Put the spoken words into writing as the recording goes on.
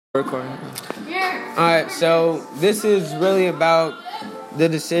Recording. Yeah. Alright, so this is really about the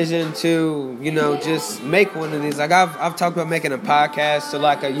decision to, just make one of these. Like I've talked about making a podcast or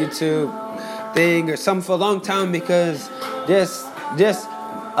like a YouTube thing or something for a long time because just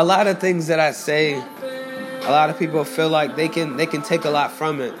a lot of things that I say, a lot of people feel like they can take a lot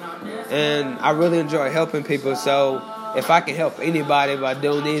from it. And I really enjoy helping people, so if I can help anybody by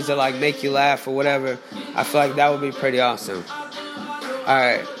doing these or like make you laugh or whatever, I feel like that would be pretty awesome.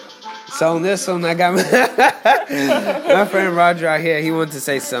 Alright. So on this one, I got my friend Roger out here. He wanted to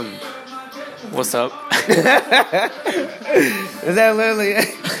say something. What's up? Is that literally?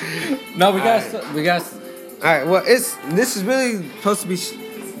 No, we got. All right. Well, this is really supposed to be.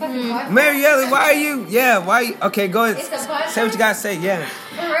 Marielle, why are you? Yeah. Why? Okay, go ahead. Say what you gotta say. Yeah.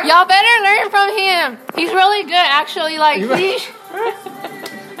 Y'all better learn from him. He's really good, actually. Like, he's...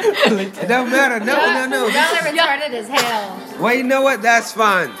 It don't matter. No. Y'all are retarded as hell. Well, you know what? That's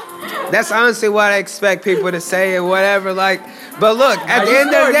fine. That's honestly what I expect people to say or whatever. Like, but look, at the end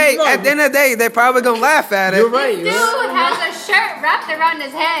of the day, they're probably gonna laugh at it. You're right. Dude has a shirt wrapped around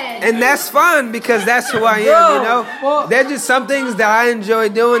his head. And that's fun because that's who I am, Well, There's just some things that I enjoy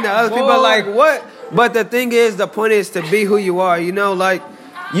doing that other people are like, what? But the thing is, the point is to be who you are, Like,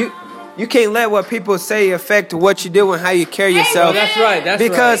 you can't let what people say affect what you do and how you carry yourself. That's right.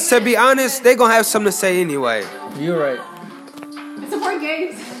 Because to be honest, they're going to have something to say anyway. You're right. Support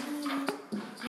gays.